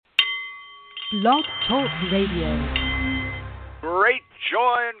Blog Talk Radio. Great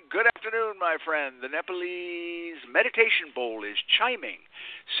joy and good afternoon, my friend. The Nepalese meditation bowl is chiming,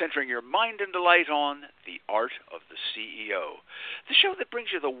 centering your mind and delight on the art of the CEO. The show that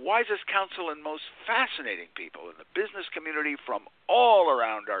brings you the wisest counsel and most fascinating people in the business community from all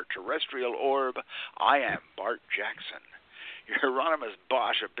around our terrestrial orb. I am Bart Jackson, your Hieronymus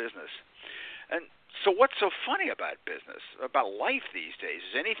Bosch of business. And so what's so funny about business, about life these days?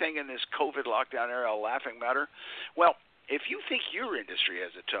 Is anything in this COVID lockdown era a laughing matter? Well, if you think your industry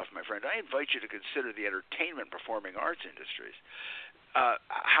has it tough, my friend, I invite you to consider the entertainment performing arts industries.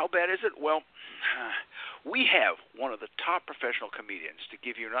 How bad is it? Well, we have one of the top professional comedians to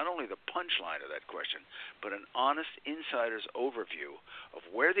give you not only the punchline of that question, but an honest insider's overview of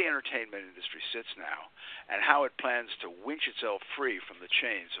where the entertainment industry sits now and how it plans to winch itself free from the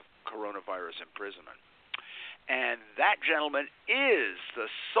chains of coronavirus imprisonment. And that gentleman is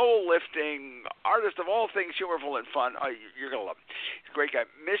the soul-lifting artist of all things humorful and fun. Oh, you're going to love him. He's a great guy.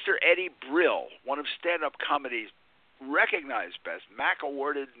 Mr. Eddie Brill, one of stand-up comedy's recognized best, MAC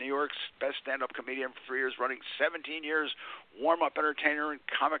awarded New York's best stand-up comedian for 3 years, running 17 years, warm-up entertainer and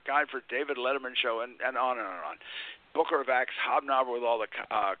comic guide for David Letterman show, and on and on and on. Booker of acts, hobnobbed with all the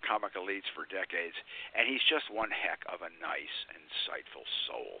comic elites for decades, and he's just one heck of a nice, insightful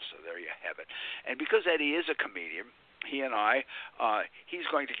soul. So there you have it. And because Eddie is a comedian, he and he's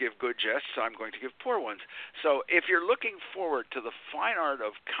going to give good jests, I'm going to give poor ones. So if you're looking forward to the fine art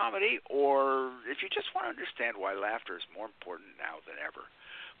of comedy, or if you just want to understand why laughter is more important now than ever,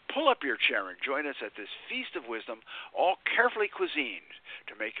 pull up your chair and join us at this feast of wisdom, all carefully cuisined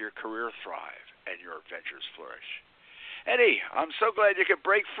to make your career thrive and your adventures flourish. Eddie, I'm so glad you could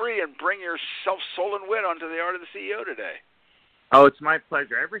break free and bring your soul and wit onto the art of the CEO today. Oh, it's my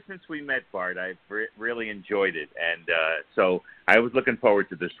pleasure. Ever since we met, Bart, I've really enjoyed it. And so I was looking forward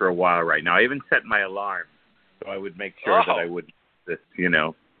to this for a while right now. I even set my alarm so I would make sure that I would,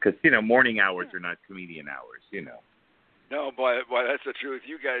 because, morning hours are not comedian hours, No, boy, that's the truth.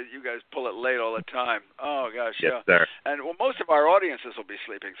 You guys pull it late all the time. Oh, gosh, yes, sir. And, most of our audiences will be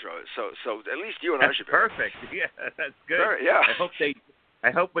sleeping through it. So at least you and I should be. Perfect. Yeah, that's good. Sure, yeah.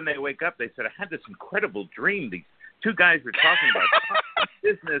 I hope when they wake up, they said, I had this incredible dream. These two guys were talking about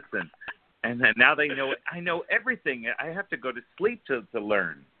business, and then now they know it. I know everything. I have to go to sleep to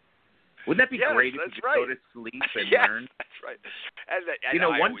learn. Wouldn't that be great if you could go to sleep and learn? That's right.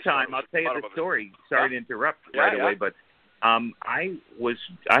 And one time, I'll tell you the story. Sorry to interrupt right away, but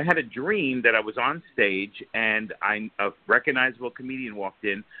I had a dream that I was on stage, and a recognizable comedian walked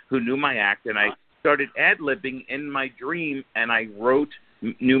in who knew my act, and I started ad-libbing in my dream, and I wrote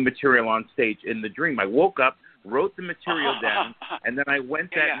new material on stage in the dream. I woke up, wrote the material down, and then I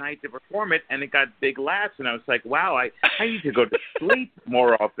went that night to perform it, and it got big laughs, and I was like, wow, I need to go to sleep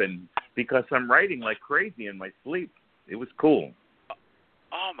more often because I'm writing like crazy in my sleep. It was cool.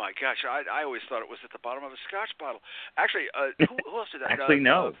 Oh, my gosh. I always thought it was at the bottom of a Scotch bottle. Actually, who else did that? Actually,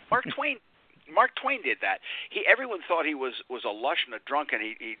 no. Mark Twain did that. Everyone thought he was a lush and a drunk, and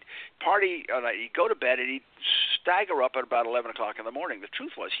he'd party, he'd go to bed, and he'd stagger up at about 11 o'clock in the morning. The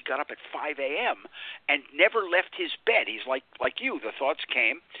truth was he got up at 5 a.m. and never left his bed. He's like you. The thoughts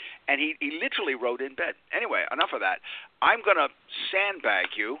came, and he literally wrote in bed. Anyway, enough of that. I'm going to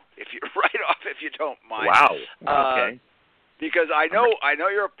sandbag you right off if you don't mind. Wow. Okay. Because I know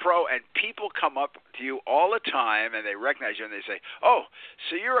you're a pro, and people come up to you all the time, and they recognize you, and they say, oh,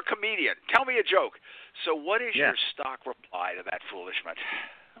 so you're a comedian. Tell me a joke. So what is your stock reply to that foolishment?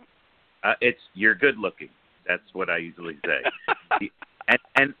 It's, you're good looking. That's what I usually say.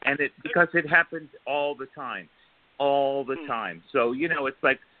 and because it happens all the time. All the time. So, it's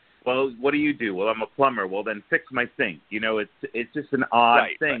like, well, what do you do? Well, I'm a plumber. Well, then fix my sink. It's just an odd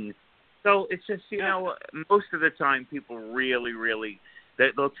thing. Right. So it's just, most of the time people really, really,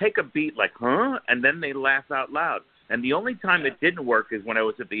 they'll take a beat like, huh? And then they laugh out loud. And the only time it didn't work is when I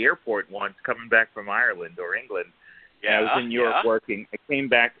was at the airport once coming back from Ireland or England. And I was in New York working. I came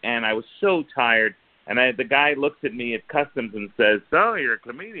back and I was so tired. And the guy looks at me at customs and says, so you're a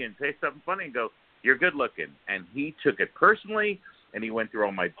comedian. Say something funny and go, you're good looking. And he took it personally and he went through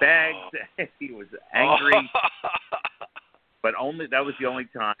all my bags. He was angry. But that was the only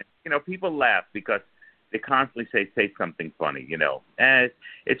time. People laugh because they constantly say something funny, And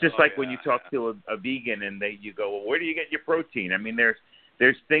it's just like when you talk to a vegan and you go, well, where do you get your protein? I mean, there's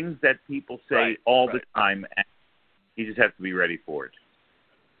things that people say all the time, and you just have to be ready for it.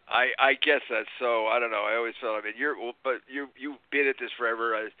 I guess that's so. I don't know. I always felt. You've been at this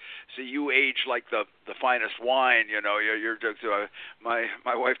forever. So you age like the finest wine. You're my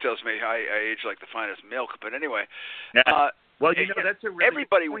wife tells me I age like the finest milk. But anyway, well, that's a really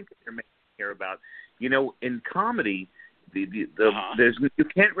good point that you're making. here about, in comedy, Uh-huh. you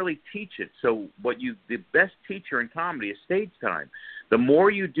can't really teach it. So the best teacher in comedy is stage time. The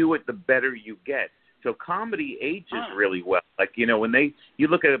more you do it, the better you get. So comedy ages really well. Like, when you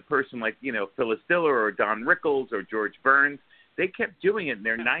look at a person like, Phyllis Diller or Don Rickles or George Burns, they kept doing it in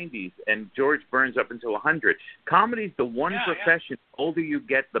their 90s, and George Burns up until 100. Comedy's the one profession, the older you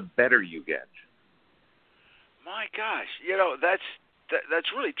get, the better you get. My gosh,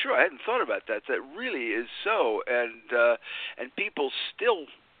 that's really true. I hadn't thought about that. That really is so, and people still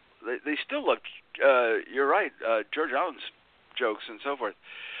they still love. You're right, George Allen's jokes and so forth.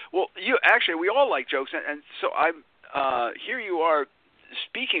 Well, we all like jokes, and so I'm here. You are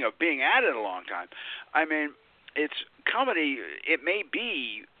speaking of being at it a long time. I mean, it's comedy. It may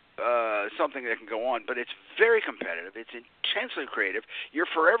be something that can go on, but it's very competitive. It's intensely creative. You're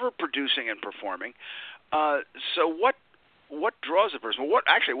forever producing and performing. So what draws a person? What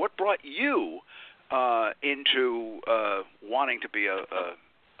brought you into wanting to be a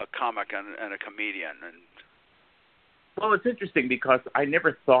comic and a comedian? Well, it's interesting because I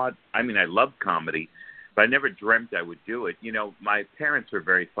never thought. I mean, I loved comedy, but I never dreamt I would do it. My parents were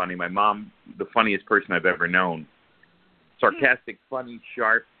very funny. My mom, the funniest person I've ever known. Sarcastic, funny,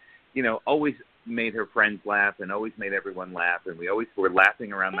 sharp. Always made her friends laugh and always made everyone laugh, and we always were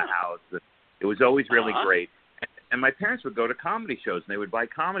laughing around the house. It was always really great. And my parents would go to comedy shows, and they would buy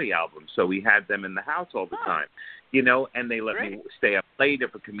comedy albums, so we had them in the house all the time, and they let me stay up late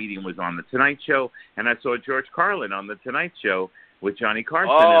if a comedian was on The Tonight Show, and I saw George Carlin on The Tonight Show with Johnny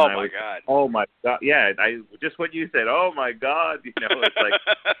Carson. Oh, and my God. Oh, my God. Yeah, just what you said. Oh, my God. It's like,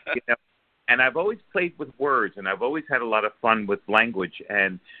 and I've always played with words, and I've always had a lot of fun with language.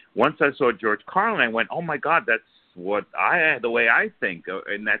 And once I saw George Carlin, I went, oh, my God, that's the way I think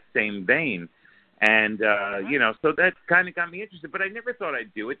in that same vein. And, so that kind of got me interested. But I never thought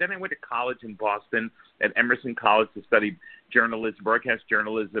I'd do it. Then I went to college in Boston at Emerson College to study journalism, broadcast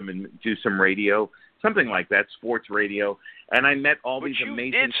journalism, and do some radio, something like that, sports radio. And I met all these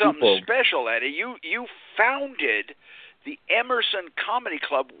amazing people. You did something special, Eddie. You founded the Emerson Comedy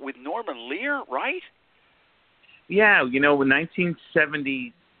Club with Norman Lear, right? Yeah, in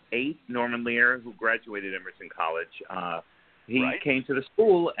 1978, Norman Lear, who graduated Emerson College, he came to the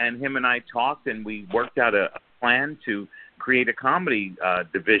school, and him and I talked, and we worked out a plan to create a comedy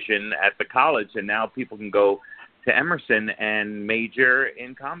division at the college, and now people can go to Emerson and major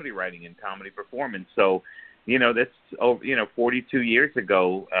in comedy writing and comedy performance. So, that's 42 years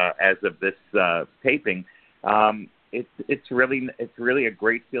ago as of this taping. It's really a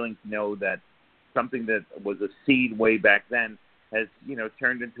great feeling to know that something that was a seed way back then has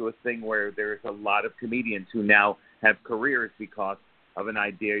turned into a thing where there's a lot of comedians who now have careers because of an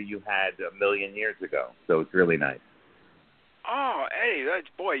idea you had a million years ago. So it's really nice. Oh, Eddie,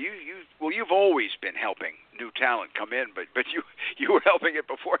 you've always been helping new talent come in, but you were helping it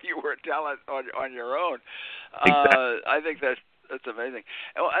before you were a talent on your own. Exactly. I think that's amazing.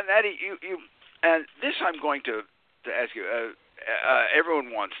 And Eddie, you and this I'm going to ask you.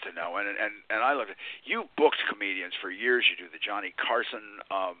 Everyone wants to know, and I love it. You booked comedians for years. You do the Johnny Carson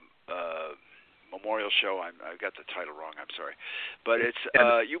Memorial Show. I got the title wrong. I'm sorry, but it's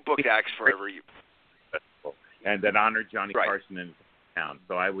you booked acts forever. And that honored Johnny Carson in his town.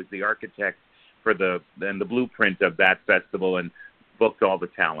 So I was the architect for the blueprint of that festival and booked all the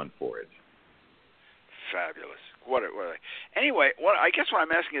talent for it. Fabulous. Anyway, I guess what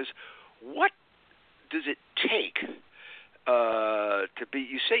I'm asking is, what does it take to be?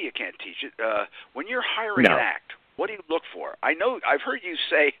 You say you can't teach it. When you're hiring an act, what do you look for? I know I've heard you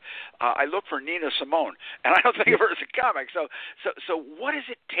say I look for Nina Simone, and I don't think of her as a comic. So what does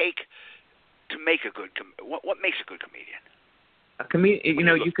it take to make a good? What makes a good comedian? A comedian,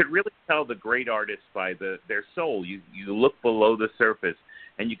 you could really tell the great artists by their soul. You look below the surface,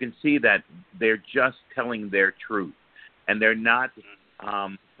 and you can see that they're just telling their truth, and they're not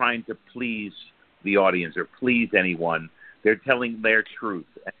trying to please the audience or please anyone. They're telling their truth,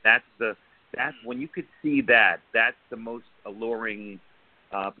 and that's when you could see that. That's the most alluring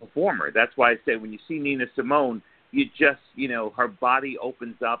performer. That's why I say when you see Nina Simone, you just her body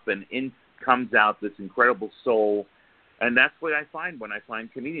opens up and in comes out this incredible soul. And that's what I find when I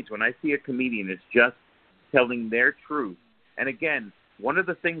find comedians. When I see a comedian, it's just telling their truth. And again, one of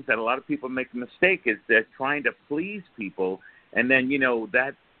the things that a lot of people make a mistake is they're trying to please people, and then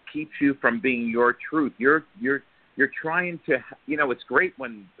that keeps you from being your truth. You're trying to, it's great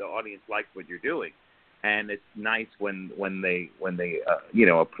when the audience likes what you're doing, and it's nice when they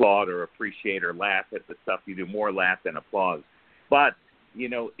applaud or appreciate or laugh at the stuff you do. More laugh than applause, but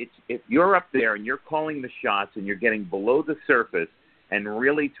if you're up there and you're calling the shots and you're getting below the surface and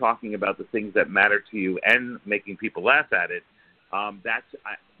really talking about the things that matter to you and making people laugh at it,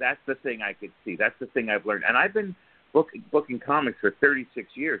 that's the thing I could see. That's the thing I've learned. And I've been booking comics for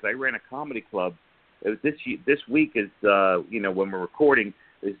 36 years. I ran a comedy club. It was this week is, when we're recording,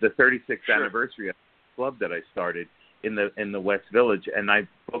 is the 36th anniversary of the club that I started in the West Village. And I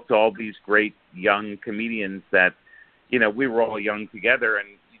booked all these great young comedians that, we were all young together, and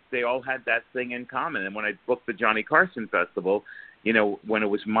they all had that thing in common. And when I booked the Johnny Carson Festival, when it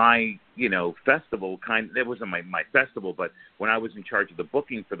was my, festival, it wasn't my festival, but when I was in charge of the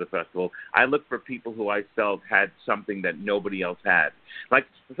booking for the festival, I looked for people who I felt had something that nobody else had. Like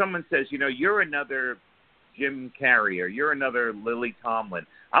someone says, you're another Jim Carrey or you're another Lily Tomlin.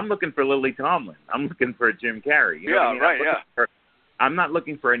 I'm looking for Lily Tomlin. I'm looking for Jim Carrey. You know what I mean? Right, I'm not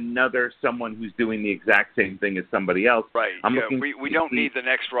looking for someone who's doing the exact same thing as somebody else. Right. We don't need the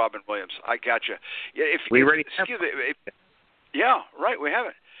next Robin Williams. I gotcha. Yeah. Yeah, right, we have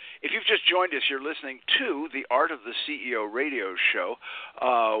it. If you've just joined us, you're listening to the Art of the CEO radio show,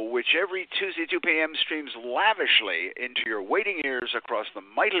 which every Tuesday, 2 p.m. streams lavishly into your waiting ears across the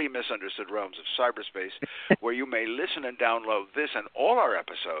mightily misunderstood realms of cyberspace, where you may listen and download this and all our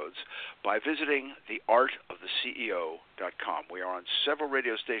episodes by visiting theartoftheceo.com. We are on several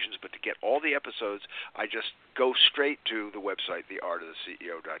radio stations, but to get all the episodes, I just go straight to the website,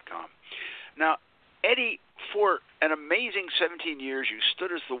 theartoftheceo.com. Now, Eddie, for an amazing 17 years, you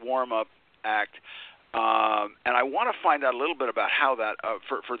stood as the warm-up act, and I want to find out a little bit about how that,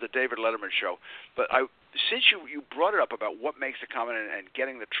 for the David Letterman show, but since you brought it up about what makes a comment and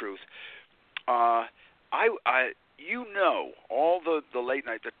getting the truth, all the late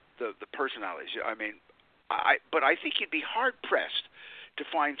night, the personalities. But I think you'd be hard-pressed to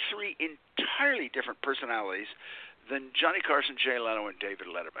find three entirely different personalities than Johnny Carson, Jay Leno, and David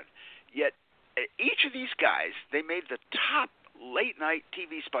Letterman. Yet, each of these guys, they made the top late-night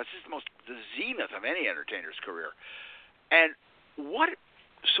TV spots. This is the zenith of any entertainer's career. And what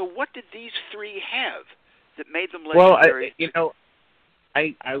did these three have that made them legendary? Well,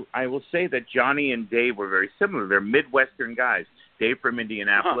 I will say that Johnny and Dave were very similar. They're Midwestern guys. Dave from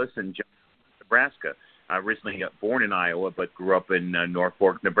Indianapolis and Johnny from Nebraska. Originally born in Iowa, but grew up in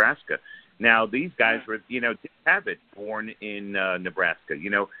Norfolk, Nebraska. Now, these guys were, Dick Cavett, born in Nebraska.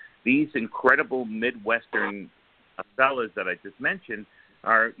 These incredible Midwestern fellas that I just mentioned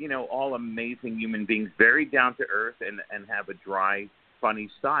are, all amazing human beings, very down to earth and have a dry, funny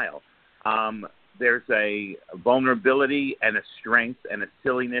style. There's a vulnerability and a strength and a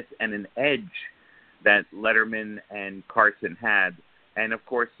silliness and an edge that Letterman and Carson had. And, of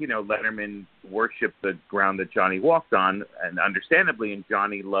course, Letterman worshiped the ground that Johnny walked on, and understandably, and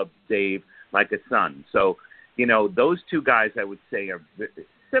Johnny loved Dave like a son. So, those two guys, I would say, are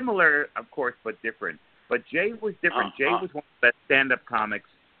similar, of course, but different. But Jay was different. Jay was one of the best stand-up comics,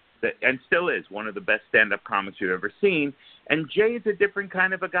 and still is one of the best stand-up comics you've ever seen. And Jay is a different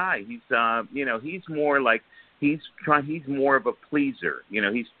kind of a guy. He's, he's more like he's more of a pleaser.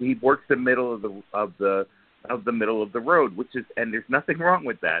 He works the middle of the middle of the road, and there's nothing wrong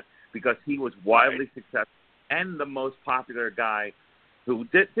with that, because he was wildly successful and the most popular guy who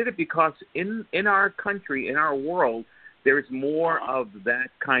did it, because in our country, in our world, there's more of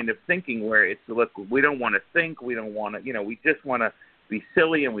that kind of thinking where it's, look, we don't want to think, we don't want to, we just want to be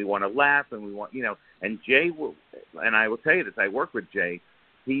silly and we want to laugh and we want, and Jay will, and I will tell you this, I work with Jay,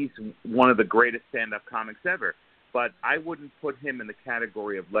 he's one of the greatest stand-up comics ever, but I wouldn't put him in the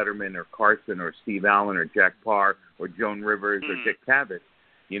category of Letterman or Carson or Steve Allen or Jack Parr or Joan Rivers or Dick Cavett,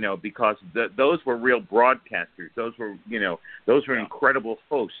 because those were real broadcasters, those were incredible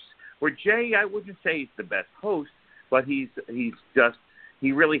hosts, where Jay, I wouldn't say he's the best host, but he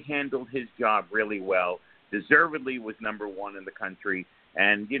really handled his job really well. Deservedly was number one in the country,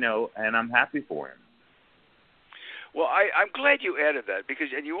 and I'm happy for him. Well, I'm glad you added that,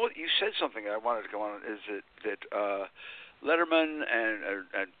 because you said something I wanted to go on, is that Letterman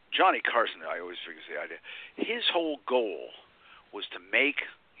and Johnny Carson, I always figure the idea, his whole goal was to make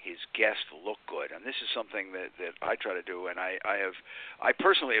his guest look good, and this is something that I try to do. And I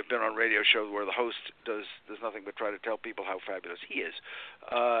personally have been on radio shows where the host does nothing but try to tell people how fabulous he is,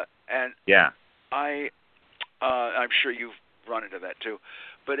 I'm sure you've run into that too.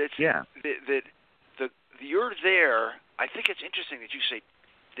 But it's that you're there. I think it's interesting that you say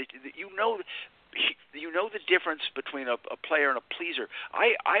that you know the difference between a player and a pleaser.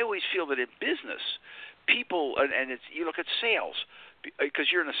 I always feel that in business, people, and it's, you look at sales, because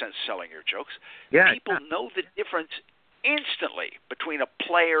you're in a sense selling your jokes. People know the difference instantly between a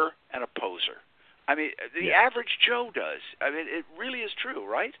player and a poser. I mean, the average Joe does. I mean, it really is true,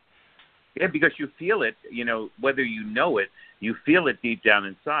 right? Yeah, because you feel it, whether you know it, you feel it deep down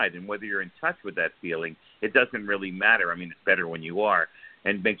inside, and whether you're in touch with that feeling, it doesn't really matter. I mean, it's better when you are,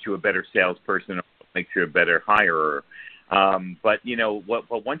 and makes you a better salesperson, or makes you a better hirer. But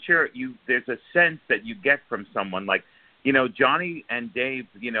once there's a sense that you get from someone like, Johnny and Dave.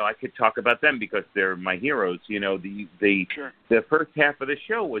 I could talk about them because they're my heroes. The first half of the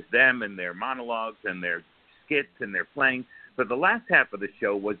show was them and their monologues and their skits and their playing. But the last half of the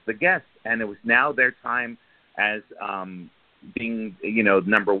show was the guests, and it was now their time as being,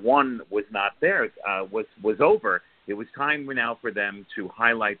 number one was not there, was over. It was time now for them to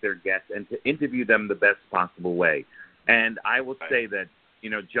highlight their guests and to interview them the best possible way. And I will say that,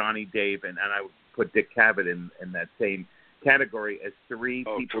 Johnny, Dave, and I would put Dick Cavett in that same category as three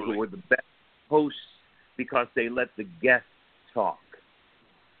people who were the best hosts because they let the guests talk.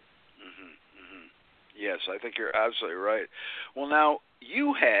 Yes, I think you're absolutely right. Well, now,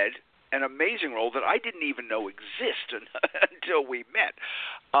 you had an amazing role that I didn't even know existed until we met.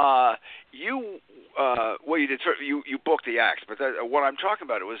 You booked the act, but what I'm talking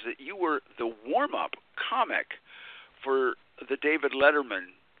about was that you were the warm-up comic for the David Letterman,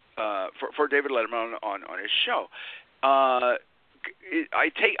 for David Letterman on his show. I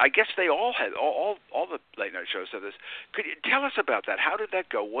guess they all had all the late night shows have this. Could you tell us about that? How did that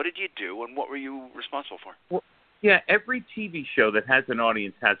go? What did you do, and what were you responsible for? Well, yeah, every TV show that has an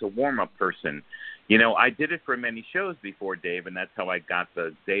audience has a warm-up person. I did it for many shows before Dave, and that's how I got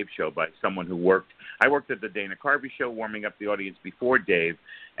the Dave show, by someone who worked. I worked at the Dana Carvey show, warming up the audience before Dave,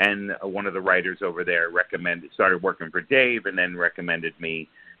 and one of the writers over there started working for Dave, and then recommended me,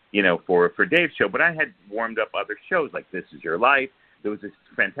 for Dave's show. But I had warmed up other shows like This Is Your Life. There was this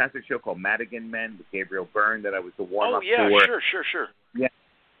fantastic show called Madigan Men with Gabriel Byrne that I was the warm-up for. Oh, yeah, sure. Yeah.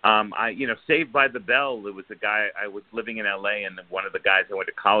 Saved by the Bell, there was a guy, I was living in L.A., and one of the guys I went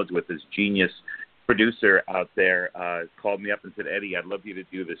to college with, this genius producer out there, called me up and said, Eddie, I'd love you to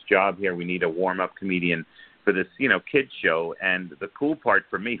do this job here. We need a warm-up comedian for this, kids show. And the cool part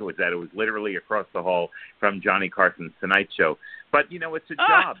for me was that it was literally across the hall from Johnny Carson's Tonight Show. But, it's a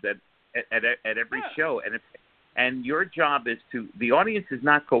job that at every show. And your job is the audience is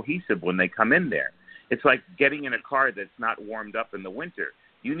not cohesive when they come in there. It's like getting in a car that's not warmed up in the winter.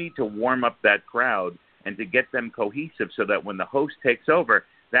 You need to warm up that crowd and to get them cohesive so that when the host takes over,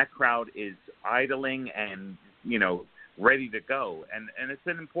 that crowd is idling and, ready to go. And it's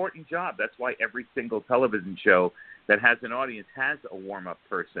an important job. That's why every single television show that has an audience has a warm-up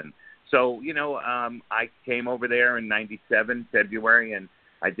person. So, I came over there in 97, February, and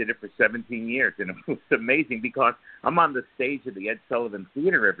I did it for 17 years. And it was amazing because I'm on the stage of the Ed Sullivan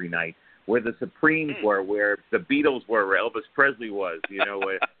Theater every night, where the Supremes were, where the Beatles were, where Elvis Presley was.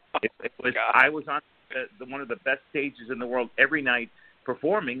 I was on one of the best stages in the world every night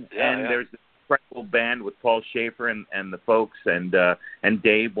performing, there's this incredible band with Paul Schaefer and the folks and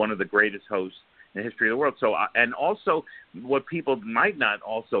Dave, one of the greatest hosts in the history of the world. So, and also what people might not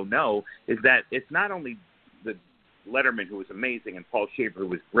also know is that it's not only the Letterman, who was amazing, and Paul Schaefer, who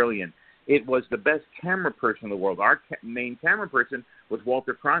was brilliant. It was the best camera person in the world. Our main camera person was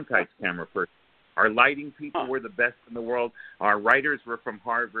Walter Cronkite's camera person. Our lighting people were the best in the world. Our writers were from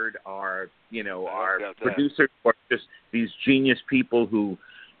Harvard. Our producers were just these genius people who,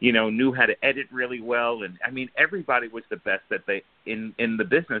 knew how to edit really well. And I mean, everybody was the best that they in the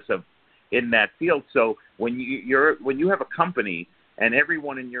business of in that field. So when you have a company and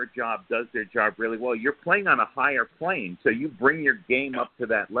everyone in your job does their job really well, you're playing on a higher plane. So you bring your game up to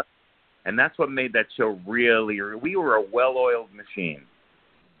that level. And that's what made that show we were a well-oiled machine.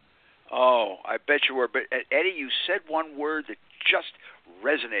 Oh, I bet you were. But, Eddie, you said one word that just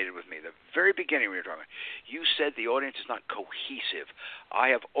resonated with me. The very beginning when you were talking, you said the audience is not cohesive. I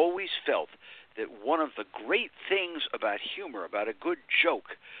have always felt that one of the great things about humor, about a good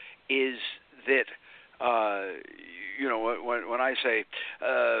joke, is that, when I say,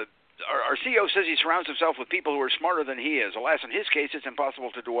 our CEO says he surrounds himself with people who are smarter than he is. Alas, in his case, it's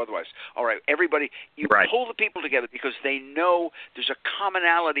impossible to do otherwise. All right, everybody, you pull the people together because they know there's a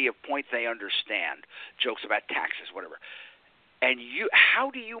commonality of point they understand. Jokes about taxes, whatever. And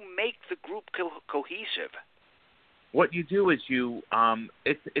how do you make the group cohesive? What you do is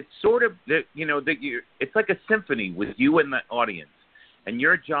it's sort of it's like a symphony with you and the audience, and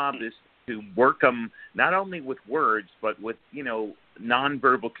your job is to work them not only with words but with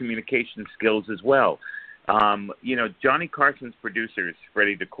nonverbal communication skills as well. Johnny Carson's producers,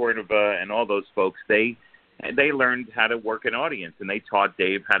 Freddie DeCordova and all those folks, they learned how to work an audience, and they taught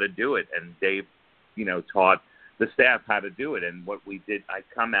Dave how to do it, and Dave taught the staff how to do it. And what we did, I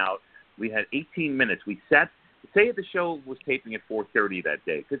come out, we had 18 minutes. We sat, say the show was taping at 4:30 that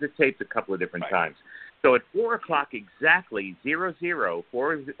day, because it taped a couple of different times. So at 4 o'clock exactly, 00,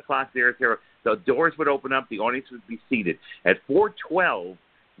 4 o'clock 00, the doors would open up, the audience would be seated. At 4:12,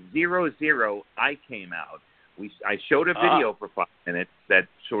 00, I came out. I showed a video for 5 minutes that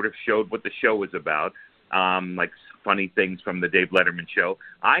sort of showed what the show was about, like funny things from the Dave Letterman show.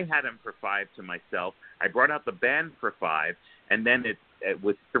 I had him for 5 to myself. I brought out the band for 5, and then it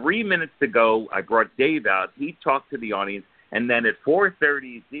was 3 minutes to go. I brought Dave out. He talked to the audience, and then at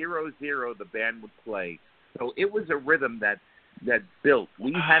 4:30, 00, the band would play. So it was a rhythm that built.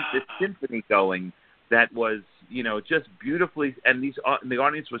 We had this symphony going that was, just beautifully, and the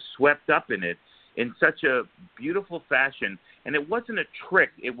audience was swept up in it in such a beautiful fashion. And it wasn't a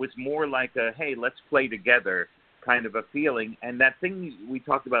trick. It was more like a, hey, let's play together kind of a feeling. And that thing we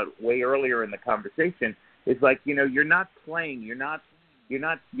talked about way earlier in the conversation is like, you're not playing.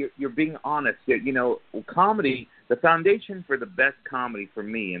 You're being honest. Comedy, the foundation for the best comedy for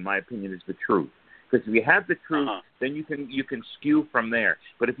me, in my opinion, is the truth. Because if you have the truth, then you can skew from there.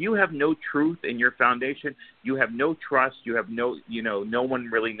 But if you have no truth in your foundation, you have no trust. You have no one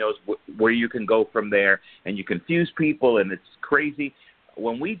really knows where you can go from there, and you confuse people, and it's crazy.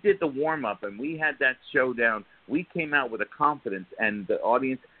 When we did the warm up and we had that showdown, we came out with a confidence, and the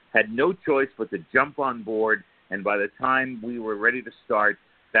audience had no choice but to jump on board. And by the time we were ready to start,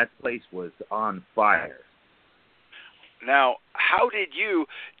 that place was on fire. Now, how did you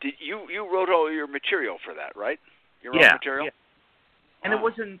wrote all your material for that, right? Your own material? Yeah. And it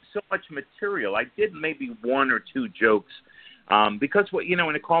wasn't so much material. I did maybe 1 or 2 jokes, because and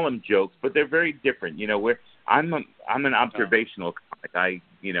I call them jokes, but they're very different. I'm an observational comic.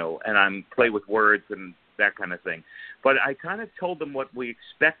 And I'm play with words and that kind of thing. But I kind of told them what we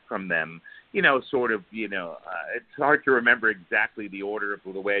expect from them. It's hard to remember exactly the order of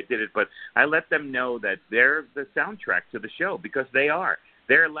the way I did it, but I let them know that they're the soundtrack to the show, because they are.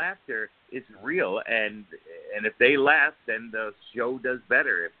 Their laughter is real, and if they laugh, then the show does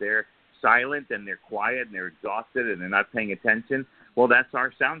better. If they're silent and they're quiet and they're exhausted and they're not paying attention, well, that's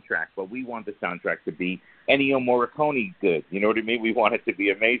our soundtrack. But we want the soundtrack to be Ennio Morricone good. You know what I mean? We want it to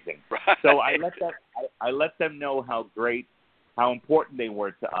be amazing. Right. So I let them know how important they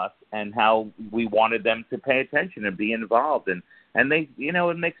were to us, and how we wanted them to pay attention and be involved. And they,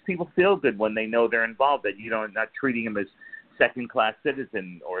 it makes people feel good when they know they're involved, that not treating them as second-class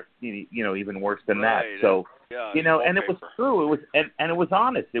citizen or, even worse than that. So, and it was true. It was, and it was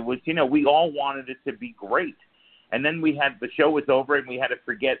honest. It was, we all wanted it to be great. And then the show was over, and we had to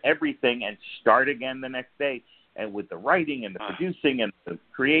forget everything and start again the next day. And with the writing and the producing and the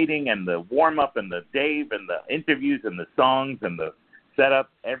creating and the warm-up and the Dave and the interviews and the songs and the setup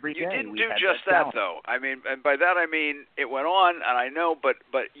every day. You didn't do just that, though. I mean, and by that I mean it went on, and I know, but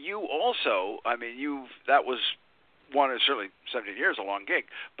you also, that was one, certainly 17 years, a long gig,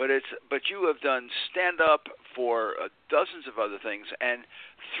 but you have done stand-up for dozens of other things, and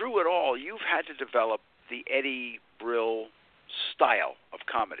through it all, you've had to develop the Eddie Brill style of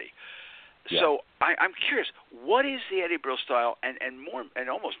comedy. Yeah. So I'm curious, what is the Eddie Brill style, and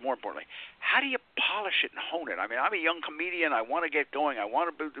almost more importantly, how do you polish it and hone it? I mean, I'm a young comedian. I want to get going. I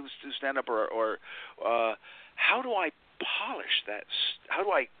want to do stand-up, or how do I polish that?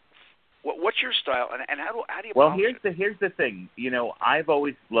 What's your style, and how do you polish it? Here's the thing. I've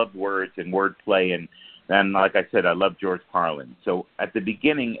always loved words and wordplay, and like I said, I love George Carlin. So at the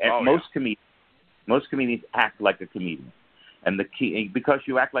beginning, most comedians act like a comedian. And the key, because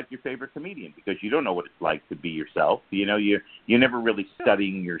you act like your favorite comedian, because you don't know what it's like to be yourself. You're never really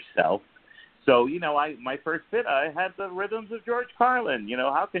studying yourself. So, my first bit, I had the rhythms of George Carlin.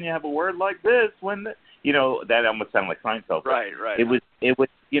 How can you have a word like this when, that almost sounded like Seinfeld. Right. It was,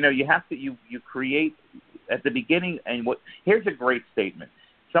 you have to, you create at the beginning. And here's a great statement.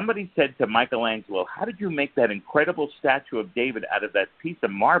 Somebody said to Michelangelo, how did you make that incredible statue of David out of that piece of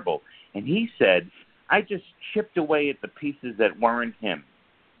marble? And he said, I just chipped away at the pieces that weren't him.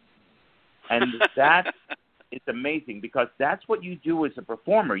 And that is amazing, because that's what you do as a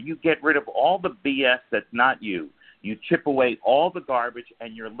performer. You get rid of all the BS that's not you. You chip away all the garbage,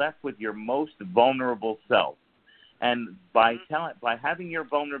 and you're left with your most vulnerable self. And by having your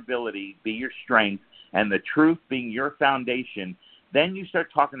vulnerability be your strength and the truth being your foundation, then you start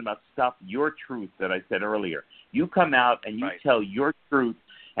talking about stuff, your truth that I said earlier. You come out and you tell your truth,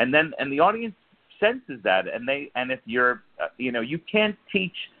 and the audience senses that, and if you're, you can't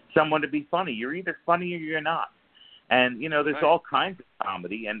teach someone to be funny. You're either funny or you're not. And there's all kinds of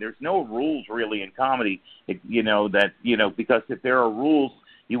comedy, and there's no rules really in comedy. Because if there are rules,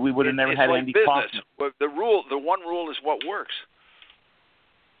 we would have never had Andy Kaufman. The one rule is what works.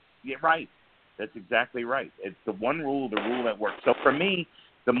 Yeah, right. That's exactly right. It's the one rule, the rule that works. So for me,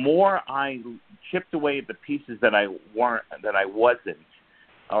 the more I chipped away at the pieces that I wasn't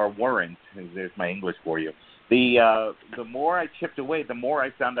or weren't. There's my English for you. The more I chipped away, the more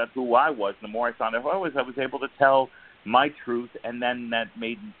I found out who I was. The more I found out who I was able to tell my truth, and then that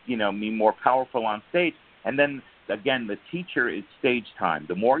made me more powerful on stage. And then again, the teacher is stage time.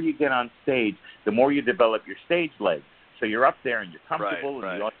 The more you get on stage, the more you develop your stage legs. So you're up there and you're comfortable, and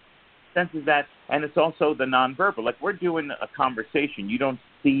the audience senses that. And it's also the nonverbal. Like, we're doing a conversation. We don't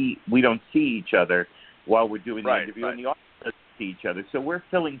see each other while we're doing the interview, and the audience doesn't see each other. So we're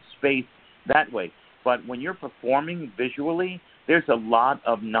filling space that way. But when you're performing visually, there's a lot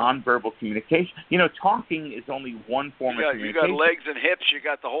of nonverbal communication. Talking is only one form of communication. You got legs and hips. You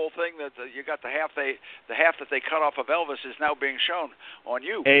got the whole thing. You got the half that they cut off of Elvis is now being shown on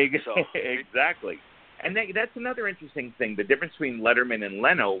you. Exactly. And that's another interesting thing, the difference between Letterman and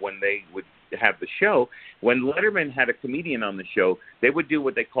Leno when they would have the show. When Letterman had a comedian on the show, they would do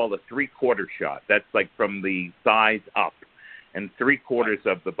what they call a three-quarter shot. That's like from the thighs up and three-quarters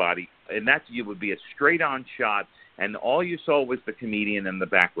of the body. And it would be a straight-on shot, and all you saw was the comedian in the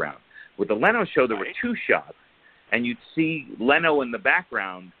background. With the Leno show, there were two shots, and you'd see Leno in the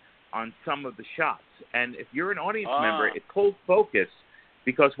background on some of the shots. And if you're an audience member, it pulls focus,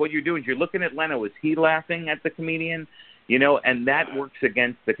 because what you're doing is you're looking at Leno. Is he laughing at the comedian? And that works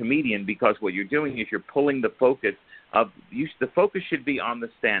against the comedian, because what you're doing is you're pulling the focus the focus should be on the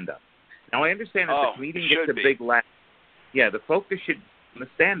stand-up. Now, I understand if the comedian gets a big laugh. Yeah, the focus should be on the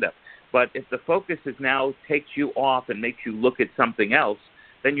stand-up. But if the focus takes you off and makes you look at something else,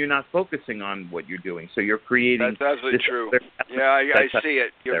 then you're not focusing on what you're doing. So you're creating... That's absolutely true. I see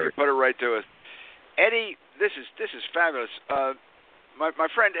it. You put it right to us. Eddie, this is fabulous. My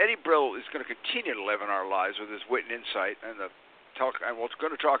friend Eddie Brill is going to continue to live in our lives with his wit and insight, and we're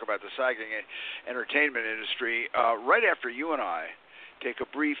going to talk about the sagging entertainment industry right after you and I take a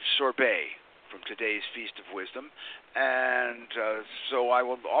brief sorbet from today's Feast of Wisdom. And so I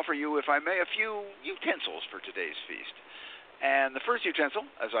will offer you, if I may, a few utensils for today's feast. And the first utensil,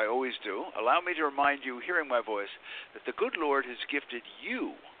 as I always do, allow me to remind you, hearing my voice, that the good Lord has gifted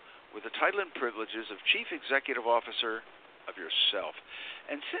you with the title and privileges of Chief Executive Officer of yourself.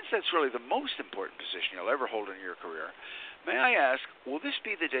 And since that's really the most important position you'll ever hold in your career, may I ask, will this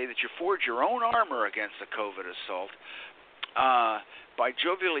be the day that you forge your own armor against the COVID assault by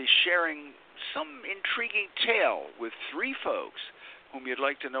jovially sharing some intriguing tale with three folks whom you'd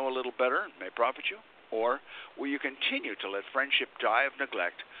like to know a little better and may profit you? Or will you continue to let friendship die of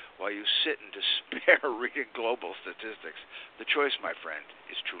neglect while you sit in despair reading global statistics? The choice, my friend,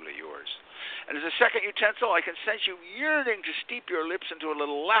 is truly yours. And as a second utensil, I can sense you yearning to steep your lips into a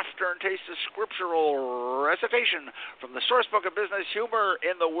little laughter and taste of scriptural recitation from the source book of business humor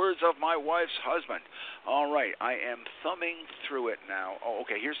in the words of my wife's husband. All right, I am thumbing through it now. Oh,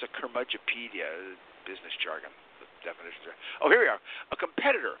 okay, here's the Curmudgeopedia, business jargon, the definition. Oh, here we are. A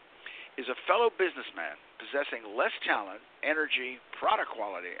competitor is a fellow businessman possessing less talent, energy, product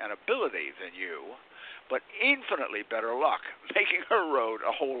quality, and ability than you, but infinitely better luck, making her road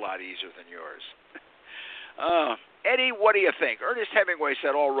a whole lot easier than yours. Eddie, what do you think? Ernest Hemingway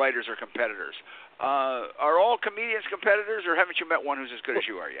said all writers are competitors. Are all comedians competitors, or haven't you met one who's as good as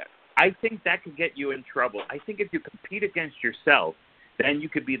you are yet? I think that could get you in trouble. I think if you compete against yourself, then you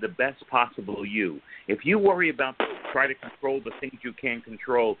could be the best possible you. If you worry about try to control the things you can't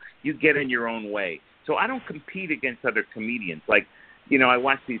control, you get in your own way. So I don't compete against other comedians. Like, I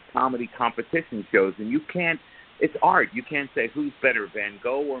watch these comedy competition shows, and it's art. You can't say who's better, Van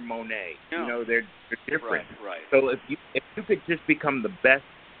Gogh or Monet. No. They're different. Right. So if you could just become the best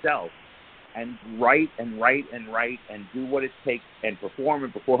self and write and do what it takes and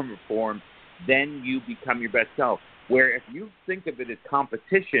perform, then you become your best self. Where if you think of it as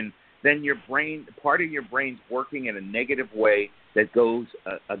competition, then part of your brain's working in a negative way that goes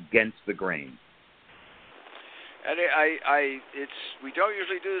against the grain. And we don't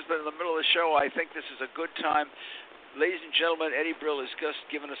usually do this, but in the middle of the show, I think this is a good time. Ladies and gentlemen, Eddie Brill has just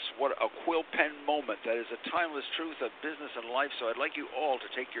given us a quill pen moment. That is a timeless truth of business and life. So I'd like you all to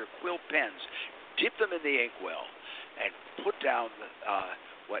take your quill pens, dip them in the inkwell, and put down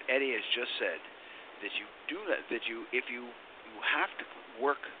what Eddie has just said. That you do that. That if you have to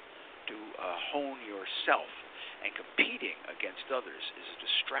work to hone yourself, and competing against others is a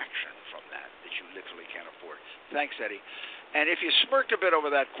distraction from that you literally can't afford. Thanks, Eddie. And if you smirked a bit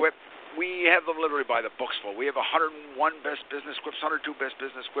over that quip, we have them literally by the books full. We have 101 best business quips, 102 best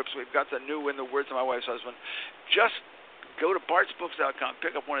business quips. We've got the new in the words of my wife's husband. Just go to bartsbooks.com,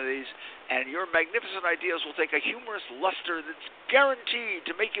 pick up one of these, and your magnificent ideas will take a humorous luster that's guaranteed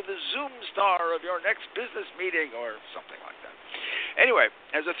to make you the Zoom star of your next business meeting or something like that. Anyway,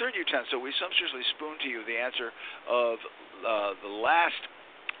 as a third utensil, we sumptuously spoon to you the answer of the last,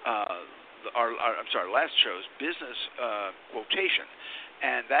 last show's business quotation,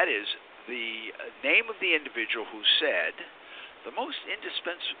 and that is the name of the individual who said, "The most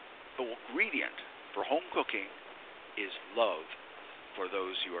indispensable ingredient for home cooking is love for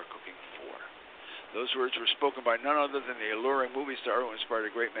those you are cooking for." Those words were spoken by none other than the alluring movie star who inspired a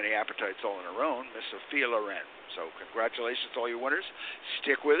great many appetites all on her own, Miss Sophia Loren. So congratulations to all you winners.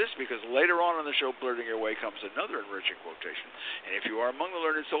 Stick with us, because later on in the show, Blurting Your Way, comes another enriching quotation. And if you are among the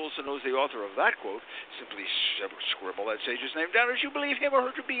learned souls who knows the author of that quote, simply scribble that sage's name down as you believe him or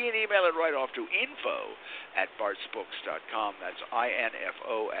her to be, and email it right off to info@bartsbooks.com. That's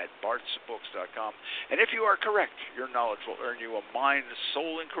info@bartsbooks.com. And if you are correct, your knowledge will earn you a mind,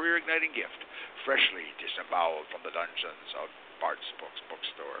 soul, and career-igniting gift, freshly disemboweled from the dungeons of Bart's Books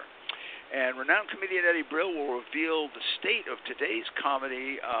bookstore. And renowned comedian Eddie Brill will reveal the state of today's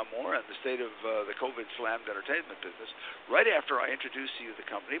comedy more, and the state of the COVID-slammed entertainment business, right after I introduce to you the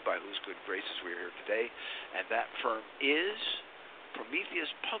company by whose good graces we are here today. And that firm is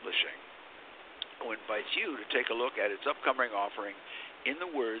Prometheus Publishing, who invites you to take a look at its upcoming offering, In the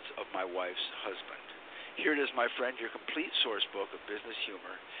Words of My Wife's Husband. Here it is, my friend, your complete source book of business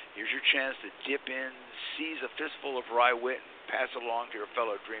humor. Here's your chance to dip in, seize a fistful of wry wit, and pass it along to your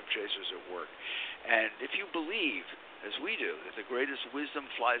fellow dream chasers at work. And if you believe, as we do, that the greatest wisdom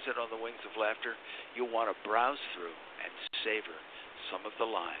flies in on the wings of laughter, you'll want to browse through and savor some of the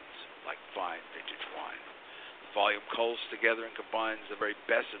lines like fine vintage wine. The volume culls together and combines the very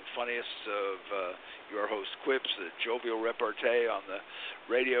best and funniest of your host quips, the jovial repartee on the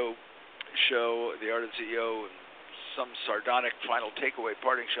radio show, The Art of the CEO, and some sardonic final takeaway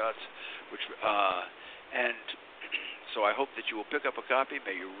parting shots, and so I hope that you will pick up a copy.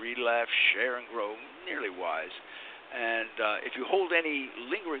 May you read, laugh, share, and grow nearly wise. And if you hold any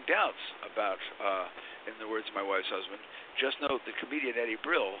lingering doubts about In the Words of My Wife's Husband, just note that comedian Eddie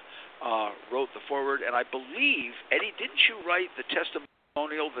Brill wrote the foreword, and I believe, Eddie, didn't you write the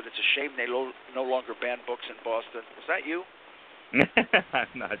testimonial that it's a shame they no longer ban books in Boston? Was that you? I'm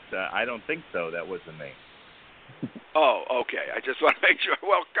not. I don't think so. That wasn't me. Oh, okay. I just want to make sure.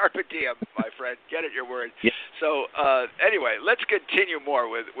 Well, carpe diem, my friend. Get it, your word. Yeah. So, anyway, let's continue more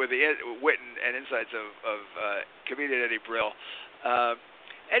with the wit and insights of comedian Eddie Brill.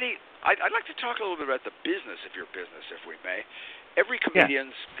 Eddie, I'd like to talk a little bit about the business of your business, if we may. Every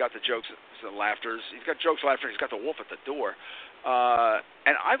comedian's got the jokes and laughters. He's got jokes, laughter. He's got the wolf at the door.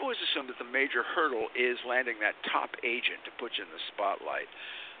 And I've always assumed that the major hurdle is landing that top agent to put you in the spotlight.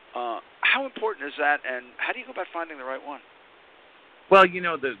 How important is that, and how do you go about finding the right one? Well,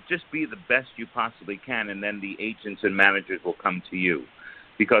 just be the best you possibly can, and then the agents and managers will come to you,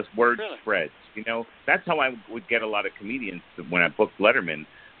 because word spreads. That's how I would get a lot of comedians when I booked Letterman,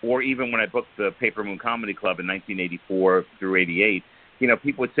 or even when I booked the Paper Moon Comedy Club in 1984 through 88.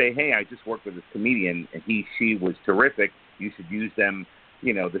 People would say, "Hey, I just worked with this comedian, and she was terrific. You should use them."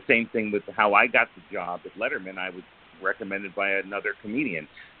 The same thing with how I got the job at Letterman. I was recommended by another comedian.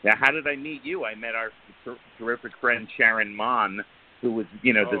 Now, how did I meet you? I met our terrific friend Sharon Mon, who was,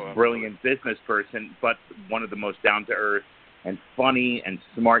 this brilliant business person, but one of the most down-to-earth and funny and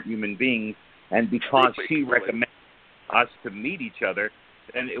smart human beings. And because she recommended us to meet each other,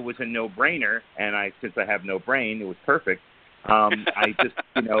 then it was a no-brainer. And since I have no brain, it was perfect. I just,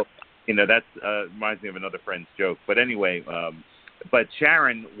 that reminds me of another friend's joke. But anyway, but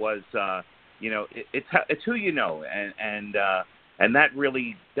Sharon was, it's who you know, and that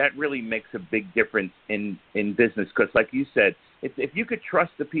really makes a big difference in business, because, like you said, if you could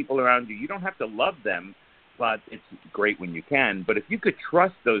trust the people around you, you don't have to love them, but it's great when you can. But if you could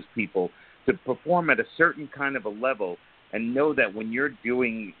trust those people to perform at a certain kind of a level, and know that when you're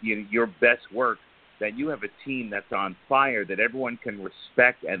doing your best work, that you have a team that's on fire, that everyone can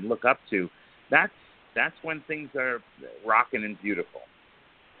respect and look up to, that's when things are rocking and beautiful.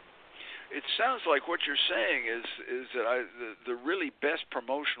 It sounds like what you're saying is that the really best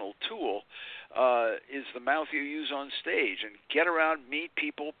promotional tool is the mouth you use on stage, and get around, meet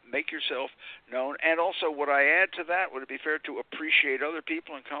people, make yourself known. And also, would I add to that, would it be fair to appreciate other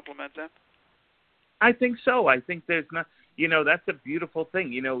people and compliment them? I think so. I think there's not, that's a beautiful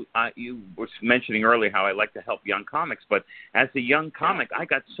thing. You were mentioning earlier how I like to help young comics, but as a young comic, I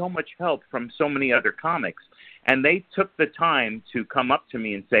got so much help from so many other comics. And they took the time to come up to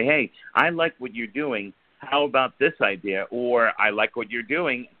me and say, "Hey, I like what you're doing. How about this idea?" Or, "I like what you're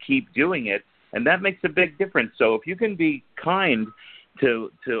doing. Keep doing it." And that makes a big difference. So if you can be kind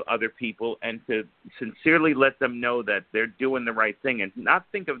to other people and to sincerely let them know that they're doing the right thing, and not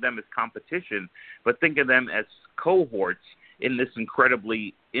think of them as competition, but think of them as cohorts in this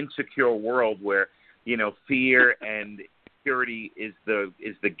incredibly insecure world where, fear and insecurity is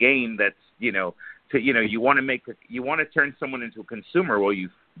the game that's, you want to turn someone into a consumer. Well,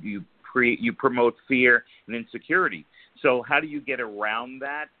 you promote fear and insecurity. So how do you get around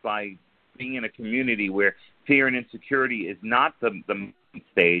that? By being in a community where fear and insecurity is not the main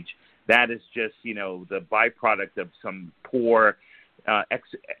stage. That is just, the byproduct of some poor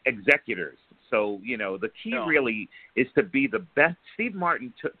executors. So, the key really is to be the best. Steve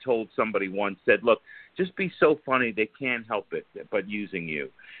Martin told somebody once, said, look, just be so funny they can't help it but using you.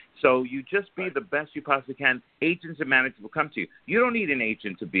 So you just be the best you possibly can. Agents and managers will come to you. You don't need an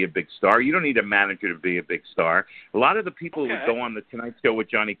agent to be a big star. You don't need a manager to be a big star. A lot of the people who go on the Tonight Show with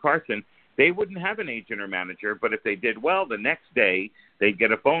Johnny Carson, they wouldn't have an agent or manager, but if they did well, the next day they'd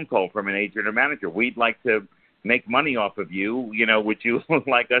get a phone call from an agent or manager. We'd like to make money off of you. Would you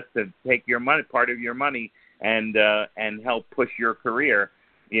like us to take your money, part of your money, and help push your career?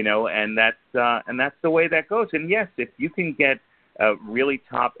 And that's the way that goes. And yes, if you can get a really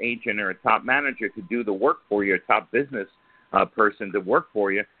top agent or a top manager to do the work for you, a top business person to work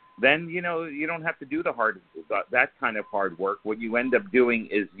for you, then you don't have to do that kind of hard work. What you end up doing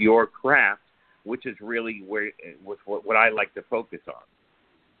is your craft, which is really what I like to focus on.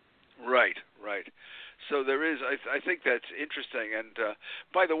 Right. So there is. I think that's interesting. And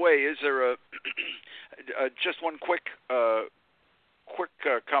by the way, is there just one quick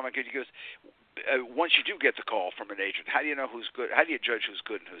comment? He goes, once you do get the call from an agent, how do you know who's good? How do you judge who's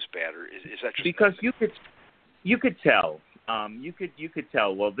good and who's bad? Or is that just because you could tell. You could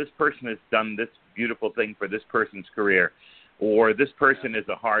tell. Well, this person has done this beautiful thing for this person's career, or this person is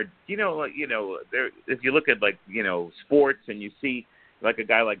a hard. There. If you look at sports, and you see like a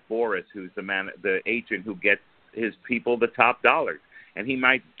guy like Boris, who's the agent who gets his people the top dollars, and he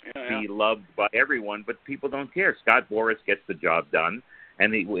might be loved by everyone, but people don't care. Scott Boris gets the job done,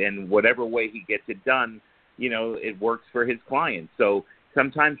 and in whatever way he gets it done, it works for his clients. So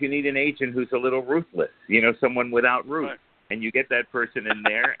sometimes you need an agent who's a little ruthless, someone without roots. Right. And you get that person in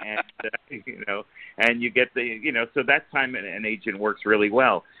there, and and you get so that time an agent works really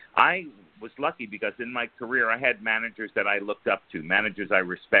well. I was lucky because in my career I had managers that I looked up to, managers I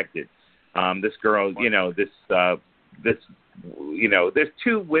respected. This girl, there's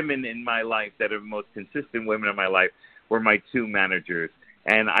two women in my life that are the most consistent women in my life were my two managers,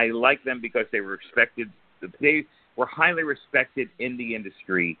 and I like them because they were respected. They were highly respected in the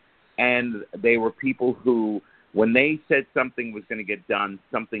industry, and they were people who, when they said something was going to get done,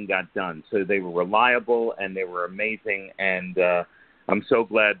 something got done. So they were reliable and they were amazing. And I'm so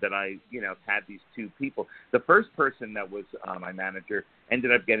glad that I, had these two people. The first person that was my manager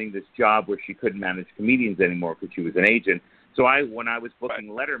ended up getting this job where she couldn't manage comedians anymore because she was an agent. So when I was booking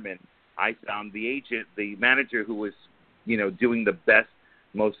Letterman, I found the manager who was, doing the best,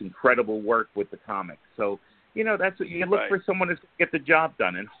 most incredible work with the comics. So, that's what you look for, someone to get the job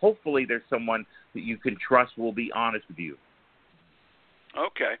done. And hopefully there's someone that you can trust will be honest with you.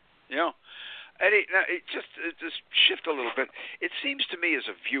 Okay. Eddie, now just shift a little bit. It seems to me as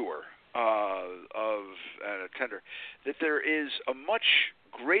a viewer of an attender that there is a much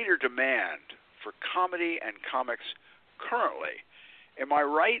greater demand for comedy and comics currently. Am I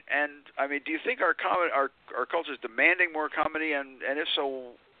right? And I mean, do you think our culture is demanding more comedy, and if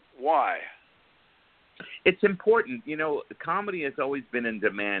so, why? It's important. Comedy has always been in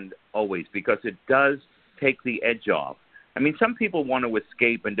demand, always, because it does take the edge off. I mean, some people want to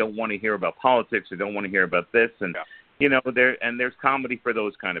escape and don't want to hear about politics or don't want to hear about this, and there's comedy for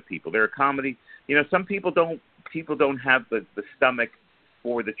those kind of people. There are comedy. Some people don't have the stomach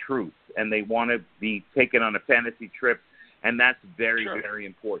for the truth, and they want to be taken on a fantasy trip, and that's very, very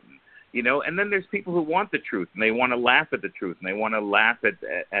important. And then there's people who want the truth, and they want to laugh at the truth, and they want to laugh at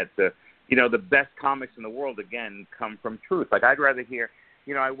the the best comics in the world, again, come from truth. Like, I'd rather hear,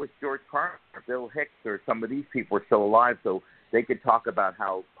 I wish George Carlin or Bill Hicks or some of these people were still alive so they could talk about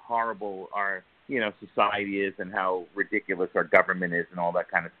how horrible our, society is and how ridiculous our government is and all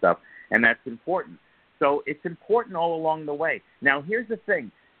that kind of stuff. And that's important. So it's important all along the way. Now, here's the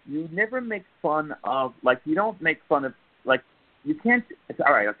thing. You never make fun of, you don't make fun of, you can't,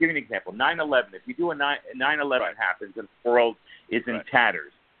 all right, I'll give you an example. 9/11, if you do 9/11 happens and the world is in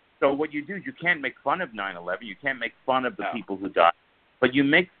tatters. So what you do is you can't make fun of 9/11. You can't make fun of the people who died. But you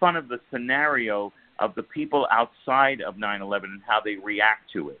make fun of the scenario of the people outside of 9/11 and how they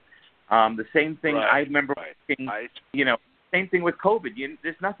react to it. The same thing I remember, same thing with COVID.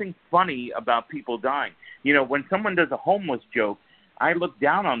 There's nothing funny about people dying. When someone does a homeless joke, I look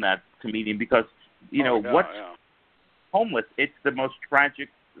down on that comedian because, homeless, it's the most tragic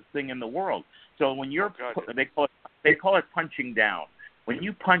thing in the world. So when you're, they call it punching down. When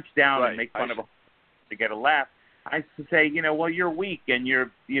you punch down and make fun of a to get a laugh, I say, well, you're weak and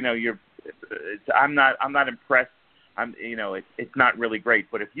I'm not impressed. It's not really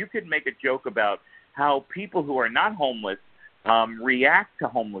great. But if you could make a joke about how people who are not homeless react to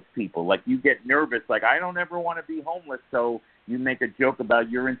homeless people, like you get nervous, like I don't ever want to be homeless, so you make a joke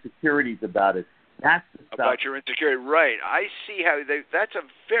about your insecurities about it. That's the stuff. About your insecurity, right? I see how that's a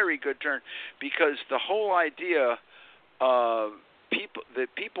very good turn, because the whole idea of you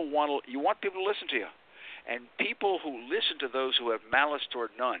want people to listen to you, and people who listen to those who have malice toward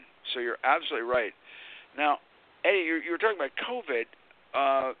none. So you're absolutely right. Now, Eddie, you were talking about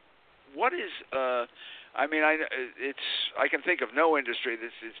COVID. What is? I can think of no industry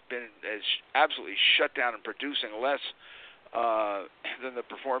that's been as absolutely shut down and producing less than the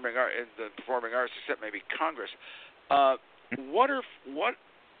performing arts, except maybe Congress. What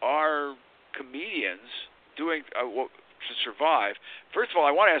are comedians doing to survive? First of all,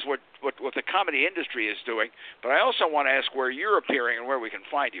 I want to ask what the comedy industry is doing, but I also want to ask where you're appearing and where we can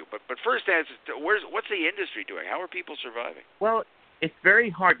find you. But first, what's the industry doing? How are people surviving? Well, it's very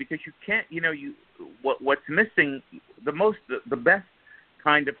hard because you can't. What's missing the best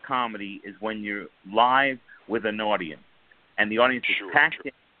kind of comedy is when you're live with an audience, and the audience is packed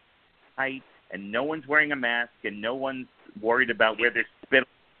in tight, and no one's wearing a mask, and no one's worried about where their spit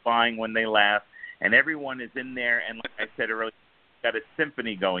flying when they laugh, and everyone is in there. And like I said earlier, you've got a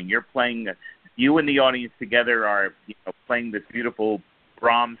symphony going. You're playing. You and the audience together are playing this beautiful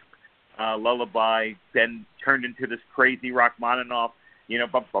Brahms lullaby, then turned into this crazy Rachmaninoff. And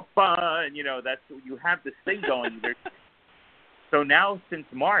that's you have this thing going. So now, since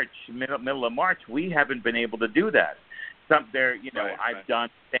March, middle of March, we haven't been able to do that. I've done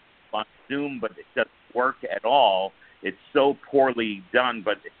things on Zoom, but it doesn't work at all. It's so poorly done,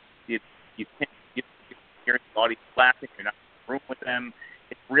 but you can't hear the audience laughing. You're not in the room with them.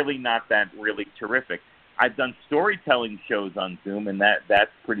 It's really not that really terrific. I've done storytelling shows on Zoom, and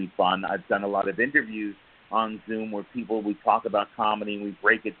that's pretty fun. I've done a lot of interviews on Zoom where we talk about comedy and we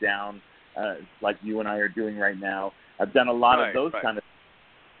break it down like you and I are doing right now. I've done a lot of those kind of.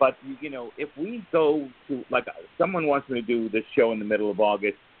 But if we go to, like, someone wants me to do this show in the middle of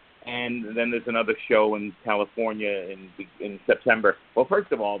August, and then there's another show in California in September. Well,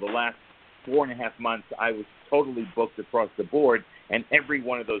 first of all, the last 4.5 months I was totally booked across the board, and every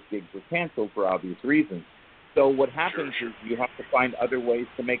one of those gigs was canceled for obvious reasons. So what happens is you have to find other ways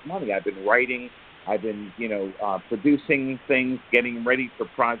to make money. I've been writing. I've been, producing things, getting ready for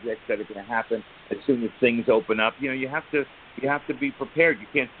projects that are going to happen as soon as things open up. You have to be prepared. You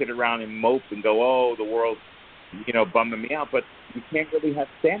can't sit around and mope and go, oh, the world's, bumming me out. But you can't really have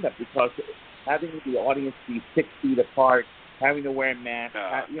stand-up because having the audience be 6 feet apart, having to wear masks,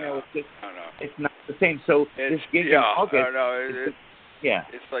 it's not the same. So this gig in August,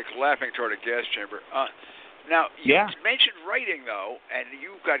 it's like laughing toward a gas chamber. Now, you mentioned writing, though, and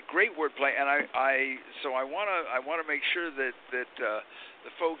you've got great wordplay, and I want to make sure that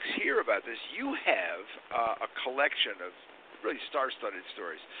the folks hear about this. You have a collection of really star-studded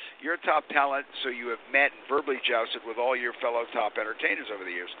stories. You're a top talent, so you have met and verbally jousted with all your fellow top entertainers over the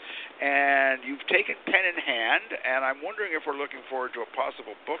years, and you've taken pen in hand. And I'm wondering if we're looking forward to a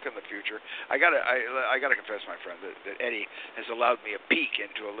possible book in the future. I gotta confess, my friend, that Eddie has allowed me a peek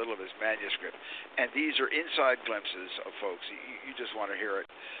into a little of his manuscript, and these are inside glimpses of folks. You just want to hear it.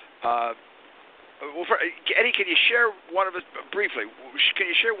 Eddie, can you share one of it briefly? Can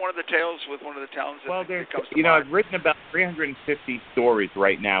you share one of the tales with one of the talents? Well, I've written about 350 stories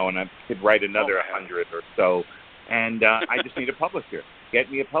right now, and I could write another 100 or so. And I just need a publisher. Get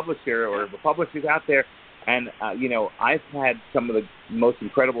me a publisher, or the publishers out there. And I've had some of the most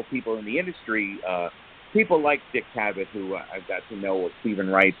incredible people in the industry. People like Dick Cavett, who I've got to know, or Stephen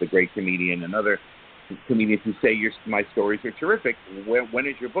Wright, the great comedian, and other comedians who say my stories are terrific. When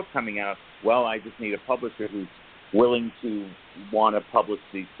is your book coming out? Well, I just need a publisher who's willing to want to publish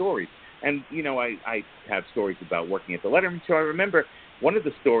these stories. And I have stories about working at the Letterman show. I remember one of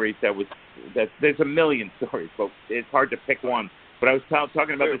the stories that there's a million stories, but it's hard to pick one. But I was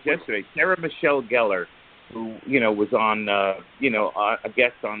talking about this yesterday. Sarah Michelle Gellar, who was on a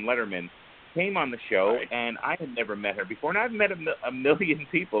guest on Letterman, came on the show, and I had never met her before. And I've met a million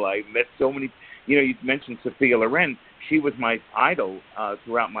people. I met so many. You mentioned Sophia Loren. She was my idol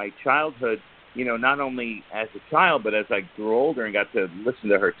throughout my childhood, not only as a child, but as I grew older and got to listen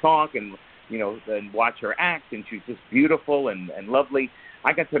to her talk and, and watch her act. And she's just beautiful and lovely.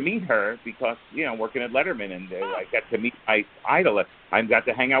 I got to meet her because, working at Letterman, and I got to meet my idol. I got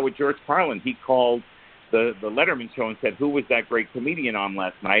to hang out with George Carlin. He called the Letterman show and said, "Who was that great comedian on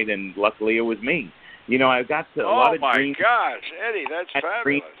last night?" And luckily, it was me. You know, I got to a lot of dreams. Oh my gosh, Eddie, that's fabulous.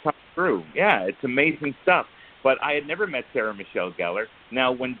 Dreams come true. Yeah, it's amazing stuff. But I had never met Sarah Michelle Gellar.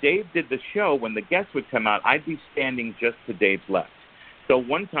 Now, when Dave did the show, when the guests would come out, I'd be standing just to Dave's left. So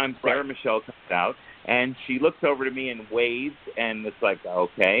one time, Sarah Michelle comes out, and she looks over to me and waves, and it's like,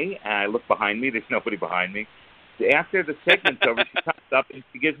 okay. And I look behind me. There's nobody behind me. After the segment's over, she comes up and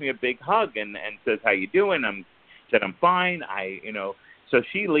she gives me a big hug and says, "How you doing?" I'm fine. So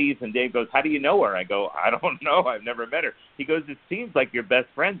she leaves, and Dave goes, "How do you know her?" I go, "I don't know. I've never met her." He goes, "It seems like you're best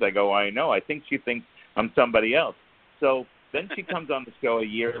friends." I go, "I know. I think she thinks I'm somebody else." So then she comes on the show a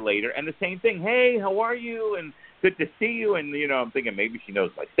year later, and the same thing. "Hey, how are you? And good to see you." And, I'm thinking maybe she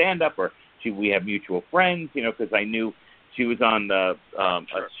knows my stand-up or we have mutual friends, because I knew she was on a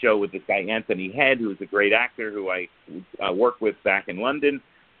show with this guy, Anthony Head, who's a great actor who I worked with back in London.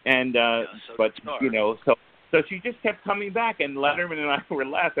 And, so she just kept coming back, and Letterman and I would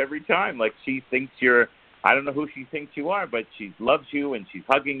laugh every time. Like, she thinks I don't know who she thinks you are, but she loves you and she's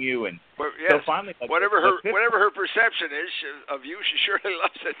hugging you. And yes, so finally, whatever her perception is of you, she surely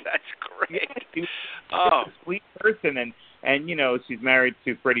loves it. That's great. Yeah, she's a sweet person, and she's married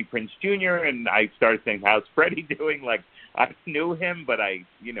to Freddie Prinze Jr. And I started saying, "How's Freddie doing?" Like, I knew him, but I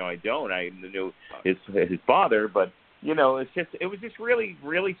don't. I knew his father, but it was just really,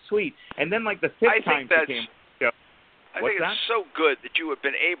 really sweet. And then like the fifth time she came. I think it's so good that you have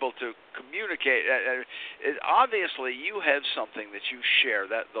been able to communicate. Obviously, you have something that you share.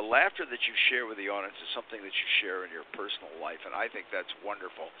 That the laughter that you share with the audience is something that you share in your personal life, and I think that's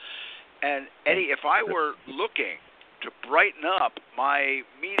wonderful. And Eddie, if I were looking to brighten up my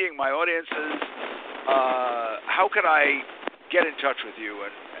meeting, my audiences, how could I get in touch with you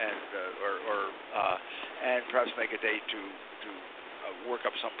and perhaps make a date to work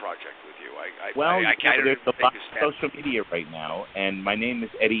up some project with you? There's a lot of social media right now, and my name is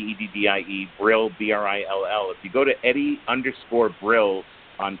Eddie, Eddie, Brill, Brill. If you go to Eddie_Brill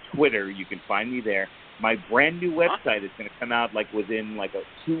on Twitter, you can find me there. My brand new website is going to come out within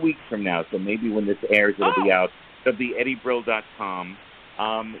 2 weeks from now, so maybe when this airs, it'll be out. It'll be EddieBrill.com.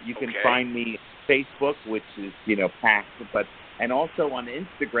 You can find me Facebook, which is packed, and also on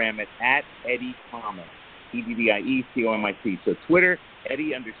Instagram at Eddie Comic. EddieComic. So Twitter,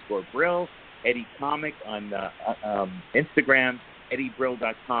 Eddie_Brill, Eddie Comic on Instagram,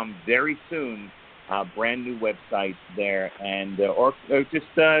 EddieBrill.com. Very soon, brand new website there, and or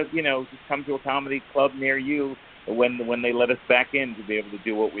just come to a comedy club near you when they let us back in to be able to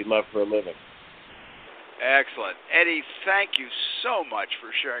do what we love for a living. Excellent. Eddie, thank you so much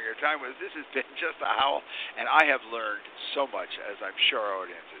for sharing your time with us. This has been just a howl, and I have learned so much, as I'm sure our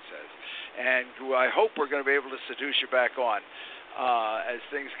audience has. And I hope we're going to be able to seduce you back on as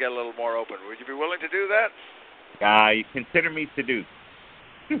things get a little more open. Would you be willing to do that? You consider me seduced.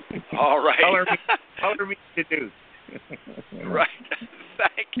 All right. Color me seduced. Right.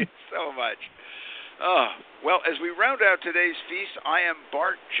 Thank you so much. Well, as we round out today's feast, I am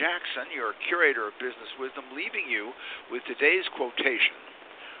Bart Jackson, your curator of business wisdom, leaving you with today's quotation.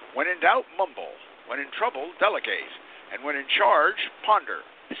 When in doubt, mumble. When in trouble, delegate. And when in charge, ponder.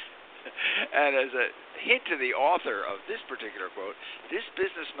 And as a hint to the author of this particular quote, this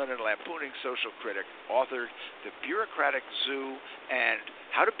businessman and lampooning social critic authored The Bureaucratic Zoo and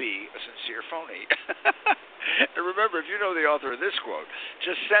How to Be a Sincere Phony. And remember, if you know the author of this quote,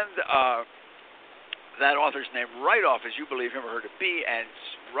 just send that author's name right off as you believe him or her to be, and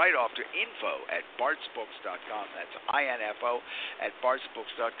right off to info@bartsbooks.com. That's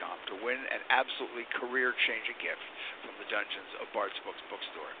info@bartsbooks.com to win an absolutely career-changing gift from the dungeons of Bart's Books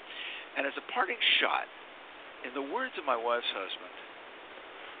bookstore. And as a parting shot, in the words of my wife's husband,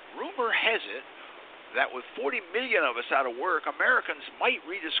 rumor has it that with 40 million of us out of work, Americans might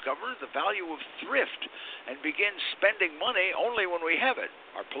rediscover the value of thrift and begin spending money only when we have it.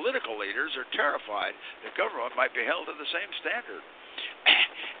 Our political leaders are terrified that government might be held to the same standard.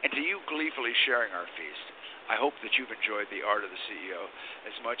 And to you gleefully sharing our feast, I hope that you've enjoyed The Art of the CEO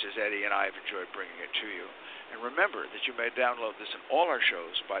as much as Eddie and I have enjoyed bringing it to you. And remember that you may download this and all our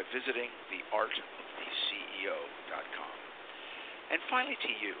shows by visiting theartoftheceo.com. And finally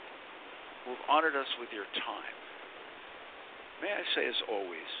to you, who have honored us with your time, may I say as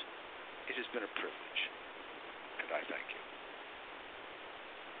always, it has been a privilege, and I thank you.